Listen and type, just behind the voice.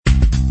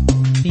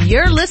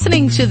You're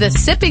listening to The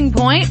Sipping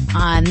Point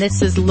on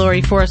This is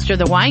Lori Forrester,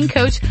 the wine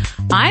coach.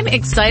 I'm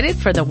excited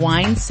for the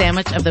Wine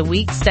Sandwich of the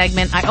Week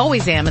segment. I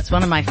always am. It's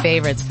one of my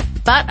favorites.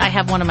 But I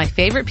have one of my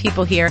favorite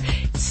people here,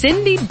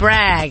 Cindy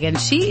Bragg, and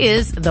she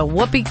is the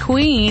Whoopie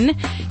Queen.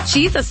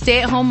 She's a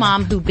stay-at-home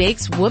mom who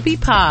bakes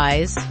whoopie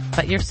pies,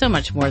 but you're so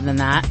much more than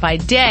that, by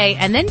day,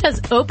 and then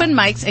does open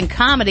mics and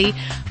comedy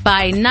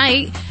by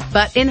night.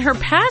 But in her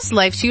past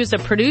life, she was a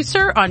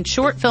producer on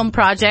short film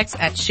projects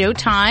at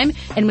Showtime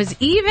and was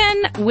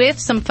even with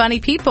some funny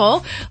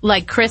people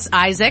like Chris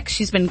Isaac.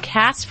 She's been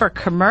cast for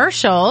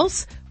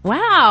commercials.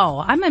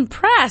 Wow, I'm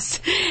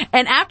impressed.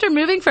 And after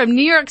moving from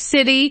New York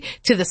City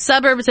to the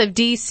suburbs of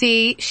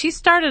D.C., she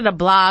started a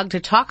blog to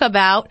talk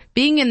about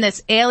being in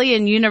this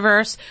alien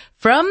universe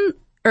from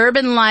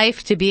urban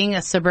life to being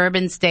a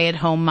suburban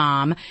stay-at-home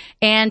mom.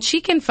 And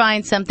she can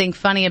find something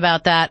funny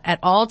about that at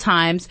all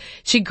times.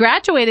 She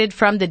graduated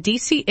from the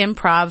DC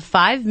Improv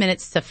 5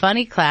 Minutes to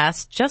Funny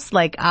class, just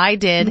like I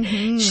did.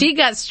 Mm-hmm. She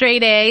got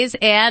straight A's,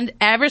 and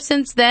ever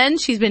since then,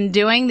 she's been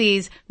doing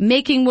these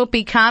Making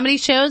Whoopie comedy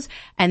shows,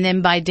 and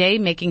then by day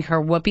making her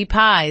whoopie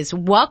pies.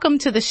 Welcome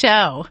to the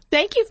show.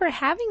 Thank you for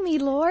having me,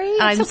 Lori.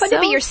 It's I'm so fun to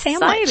be your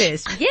sandwich.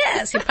 Excited.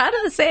 Yes, you're part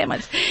of the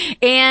sandwich.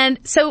 And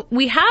so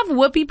we have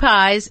whoopie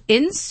pies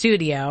in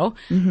studio,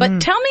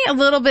 but tell me a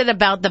little bit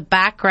about the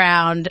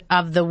background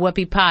of the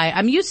whoopie pie.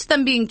 I'm used to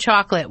them being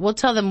chocolate. We'll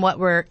tell them what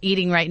we're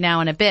eating right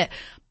now in a bit.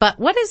 But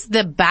what is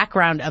the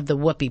background of the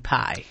whoopie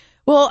pie?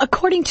 Well,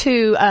 according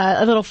to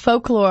a little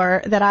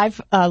folklore that I've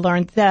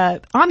learned,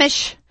 the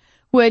Amish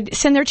would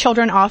send their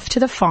children off to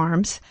the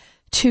farms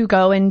to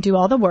go and do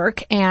all the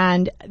work,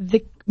 and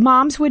the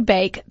moms would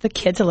bake the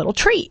kids a little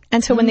treat.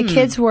 And so when the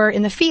kids were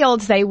in the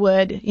fields, they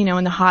would,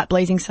 in the hot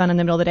blazing sun in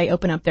the middle of the day,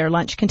 open up their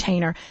lunch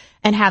container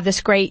and have this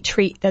great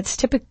treat that's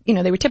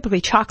they were typically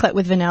chocolate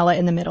with vanilla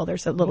in the middle.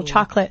 There's a little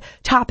chocolate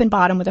top and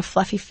bottom with a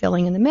fluffy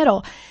filling in the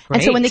middle. Great.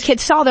 And so when the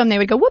kids saw them, they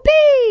would go,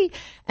 whoopee!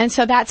 And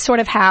so that's sort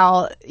of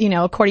how,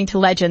 according to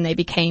legend, they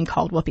became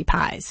called whoopie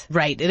pies.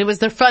 Right. And it was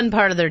their fun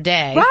part of their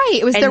day. Right.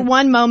 It was their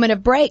one moment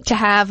of break to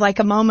have like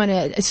a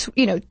moment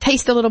to,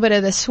 taste a little bit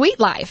of the sweet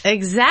life.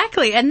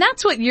 Exactly. And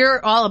that's what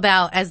you're all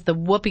about as the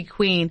Whoopie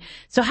Queen.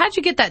 So how'd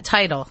you get that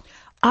title?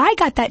 I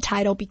got that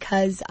title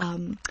because,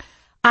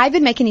 I've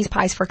been making these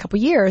pies for a couple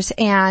years,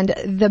 and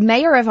the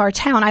mayor of our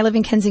town, I live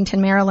in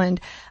Kensington,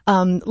 Maryland,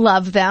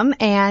 loved them,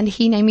 and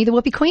he named me the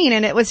Whoopie Queen,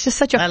 and it was just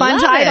such a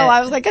fun title. I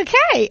was like,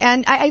 okay.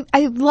 And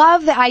I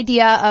love the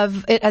idea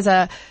of it as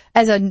a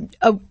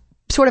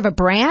sort of a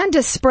brand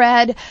to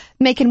spread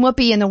making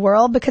whoopie in the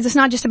world, because it's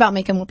not just about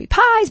making whoopie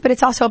pies, but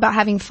it's also about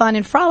having fun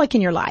and frolic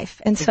in your life.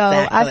 And so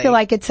I feel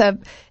like it's a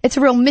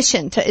real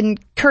mission to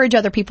encourage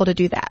other people to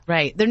do that.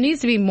 Right. There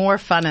needs to be more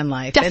fun in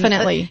life.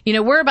 Definitely.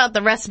 And, we're about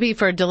the recipe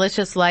for a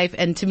delicious life,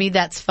 and to me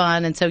that's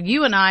fun. And so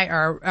you and I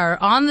are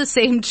on the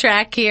same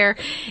track here,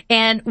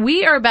 and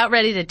we are about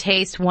ready to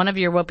taste one of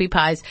your whoopie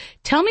pies.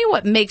 Tell me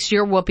what makes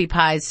your whoopie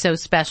pies so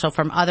special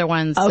from other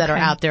ones that are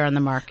out there on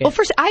the market. Well,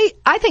 first,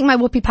 I think my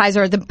whoopie pies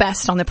are the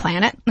best on the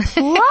planet.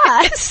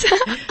 Plus,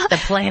 the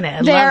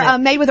planet. They're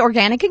made with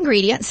organic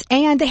ingredients,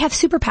 and they have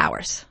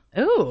superpowers.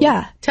 Ooh.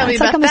 Yeah. Tell me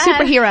it's about like I'm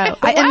that. a superhero. Wow.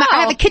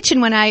 I have a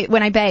kitchen when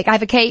I bake. I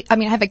have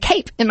a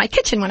cape in my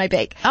kitchen when I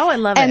bake. Oh, I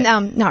love it.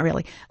 And, not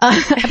really. But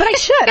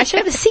I should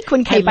have a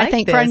sequin cape, I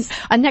think, this. for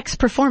a next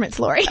performance,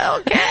 Lori.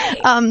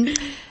 Okay.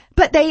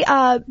 But they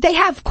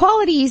have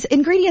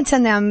ingredients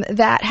in them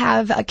that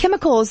have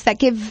chemicals that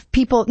give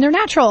people, they're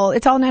natural.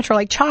 It's all natural.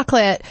 Like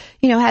chocolate,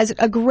 has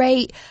a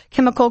great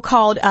chemical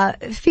called,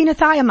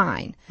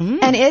 phenethylamine.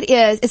 And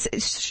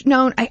it's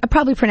known, I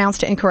probably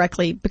pronounced it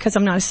incorrectly because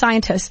I'm not a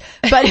scientist,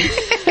 but,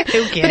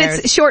 who cares? But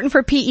it's shortened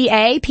for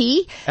PEA.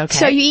 Okay.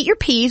 So you eat your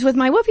peas with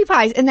my whoopie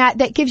pies, and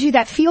that gives you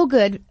that feel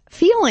good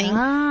feeling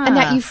and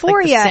that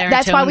euphoria. Like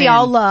that's why we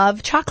all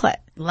love chocolate.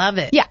 Love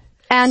it. Yeah.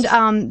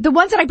 And the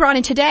ones that I brought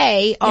in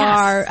today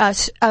are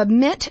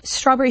mint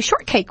strawberry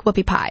shortcake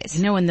whoopie pies.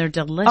 And they're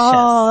delicious.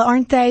 Oh,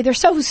 aren't they? They're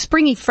so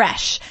springy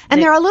fresh.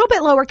 And they're a little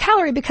bit lower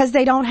calorie because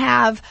they don't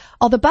have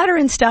all the butter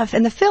and stuff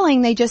in the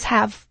filling. They just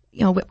have,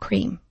 whipped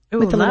cream. Ooh,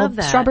 with the little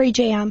strawberry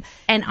jam.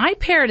 And I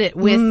paired it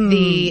with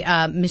the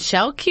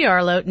Michelle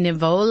Chiarlo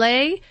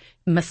Nivole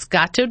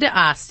Moscato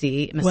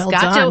d'Asti.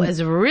 Moscato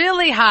is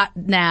really hot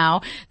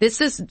now. This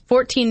is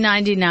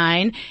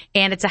 $14.99,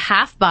 and it's a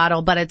half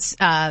bottle, but it's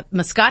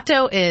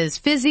Moscato is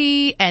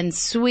fizzy and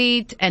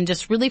sweet and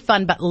just really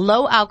fun, but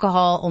low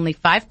alcohol, only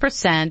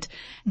 5%.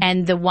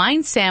 And the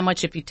wine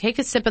sandwich, if you take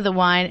a sip of the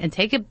wine and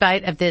take a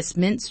bite of this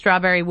mint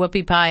strawberry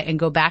whoopie pie and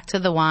go back to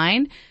the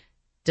wine,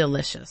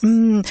 delicious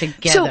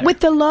together. So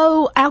with the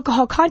low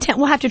alcohol content,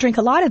 we'll have to drink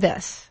a lot of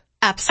this.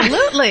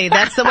 Absolutely.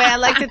 That's the way I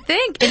like to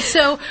think. And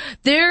so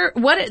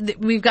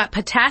we've got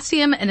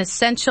potassium and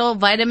essential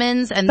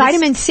vitamins, and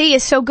vitamin C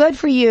is so good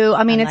for you.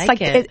 I mean,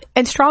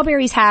 and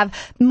strawberries have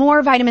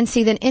more vitamin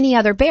C than any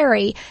other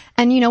berry.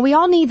 And, we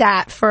all need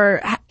that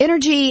for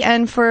energy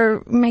and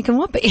for making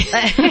whoopee.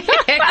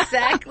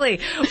 Exactly.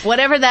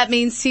 Whatever that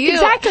means to you.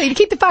 Exactly. To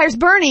keep the fires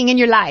burning in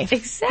your life.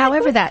 Exactly.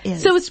 However that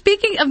is. So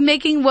speaking of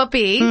making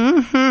whoopee,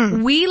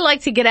 we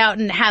like to get out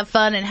and have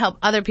fun and help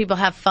other people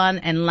have fun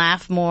and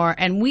laugh more.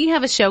 And we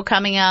have a show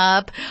coming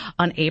up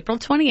on April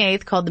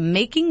 28th called the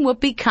Making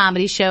Whoopee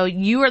Comedy Show.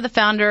 You are the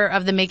founder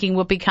of the Making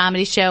Whoopee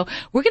Comedy Show.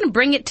 We're going to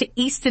bring it to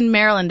Easton,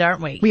 Maryland,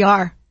 aren't we? We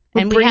are.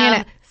 And we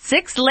have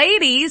 6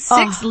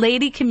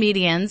 lady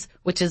comedians,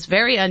 which is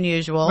very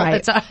unusual.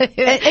 Right.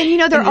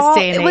 And they're all,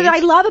 what I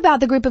love about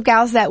the group of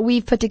gals that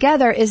we've put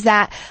together is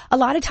that a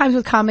lot of times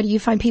with comedy, you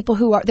find people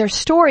who their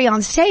story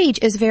on stage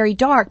is very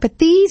dark, but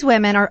these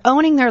women are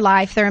owning their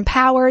life. They're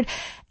empowered.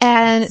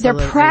 And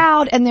Absolutely. They're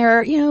proud and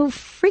they're,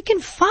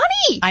 freaking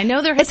funny. I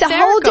know they're hysterical.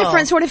 It's a whole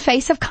different sort of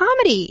face of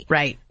comedy.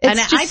 Right. It's and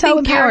just I so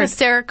think empowering. You're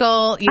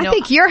hysterical. I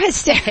think you're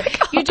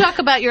hysterical. You talk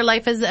about your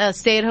life as a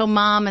stay-at-home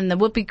mom and the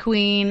Whoopie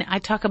Queen. I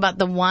talk about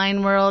the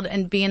wine world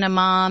and being a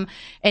mom.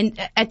 And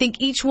I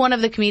think each one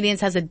of the comedians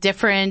has a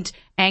different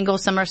angle.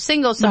 Some are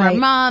single, some are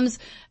moms.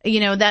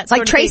 That's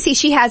like Tracy,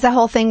 she has a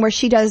whole thing where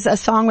she does a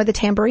song with a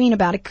tambourine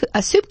about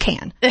a soup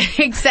can.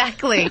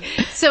 Exactly.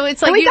 So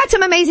it's like and we've got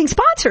some amazing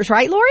sponsors,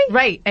 right, Lori?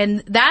 Right.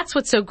 And that's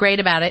what's so great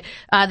about it.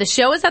 The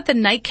show is at the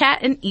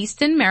Nightcat in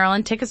Easton,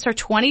 Maryland. Tickets are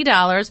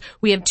 $20.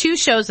 We have 2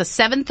 shows, a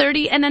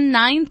 7:30 and a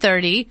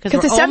 9:30.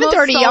 Because the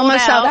 7:30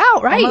 almost sold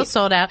out, right? Almost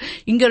sold out.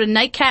 You can go to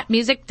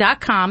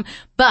nightcatmusic.com.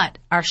 But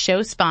our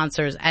show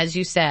sponsors, as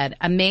you said,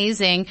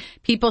 amazing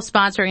people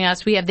sponsoring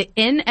us. We have the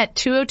Inn at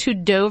 202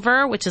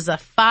 Dover, which is a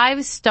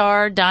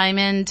 5-star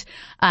diamond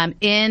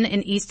inn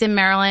in Easton,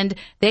 Maryland.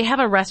 They have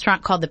a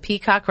restaurant called the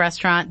Peacock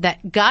Restaurant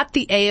that got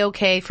the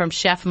A-OK from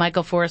Chef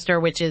Michael Forrester,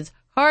 which is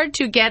hard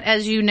to get,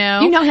 as you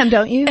know. You know him,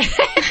 don't you?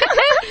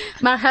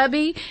 My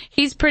hubby,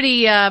 he's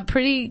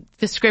pretty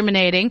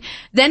discriminating.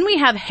 Then we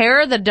have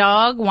Hair of the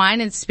Dog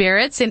Wine and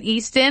Spirits in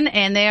Easton,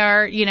 and they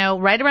are,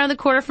 right around the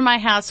corner from my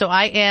house, so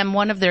I am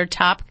one of their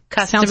top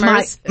customers.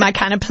 Sounds my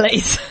kind of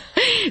place.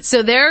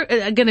 So they're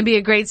going to be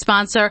a great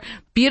sponsor.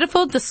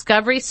 Beautiful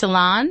Discovery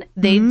Salon.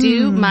 They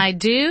do my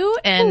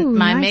and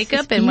my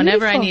makeup and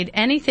whenever I need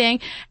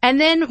anything.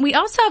 And then we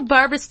also have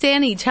Barbara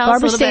Stanny. Tell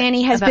us a little bit about her. Barbara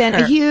Stanny has been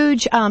a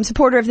huge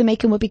supporter of the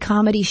Making Whoopee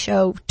Comedy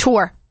Show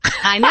tour.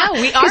 I know.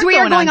 We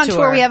are going on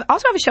tour. We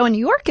also have a show in New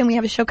York, and we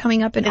have a show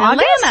coming up in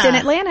August in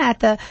Atlanta at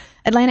the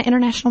Atlanta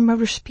International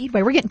Motor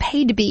Speedway. We're getting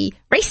paid to be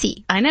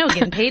racy. I know,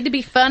 getting paid to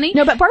be funny.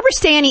 No, but Barbara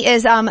Stanny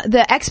is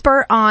the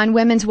expert on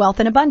women's wealth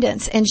and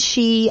abundance, and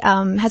she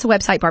has a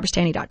website,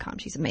 barbarastanny.com.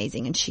 She's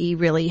amazing, and she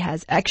really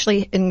has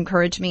actually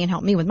encouraged me and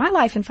helped me with my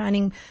life and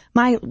finding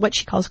my what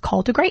she calls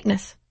call to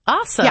greatness.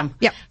 Awesome.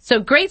 Yeah. So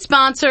great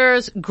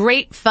sponsors,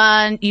 great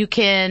fun. You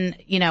can,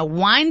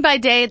 wine by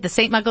day at the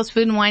St. Michael's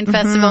Food and Wine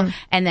Festival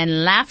and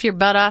then laugh your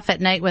butt off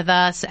at night with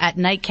us at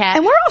Nightcat.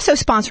 And we're also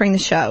sponsoring the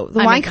show. The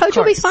wine coach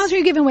will be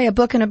sponsoring, giving away a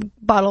book and a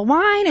bottle of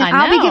wine, and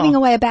I'll be giving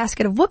away a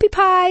basket of whoopie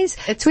pies.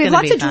 So we have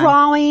lots of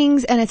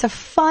drawings, and it's a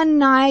fun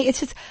night. It's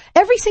just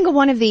every single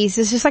one of these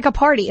is just like a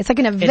party. It's like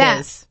an event. It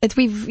is. It's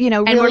really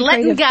and we're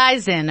letting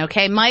guys in,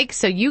 okay, Mike?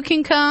 So you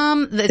can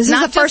come. It's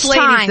not just first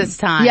ladies time. This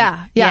time.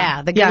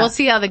 Yeah. We'll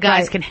see how the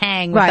guys can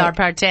hang with our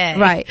partay.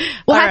 Right.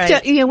 We'll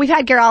have to, we've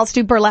had girls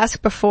do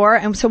burlesque before,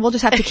 and so we'll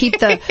just have to keep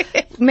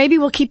maybe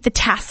we'll keep the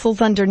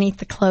tassels underneath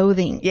the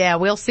clothing. Yeah,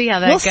 we'll see how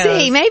that goes. We'll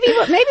see. Maybe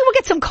we'll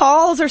get some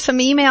calls or some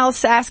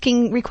emails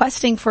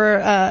requesting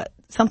for,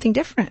 something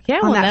different. Yeah,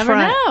 we'll never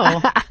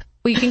know.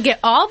 Well, you can get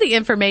all the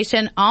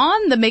information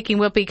on the Making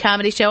Whoopee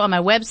Comedy Show on my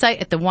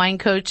website at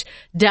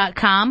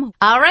thewinecoach.com.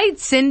 All right,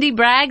 Cindy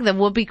Bragg, the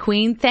Whoopie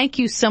Queen, thank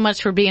you so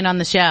much for being on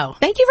the show.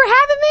 Thank you for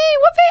having me.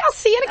 Whoopie, I'll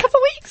see you in a couple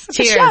weeks.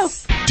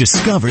 Cheers.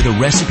 Discover the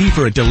recipe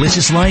for a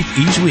delicious life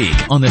each week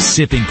on The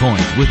Sipping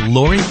Point with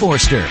Lori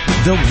Forster,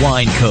 the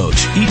Wine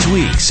Coach. Each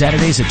week,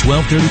 Saturdays at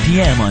 12:30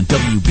 p.m. on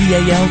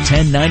WBAL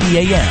 1090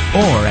 AM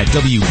or at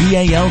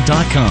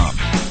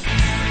WBAL.com.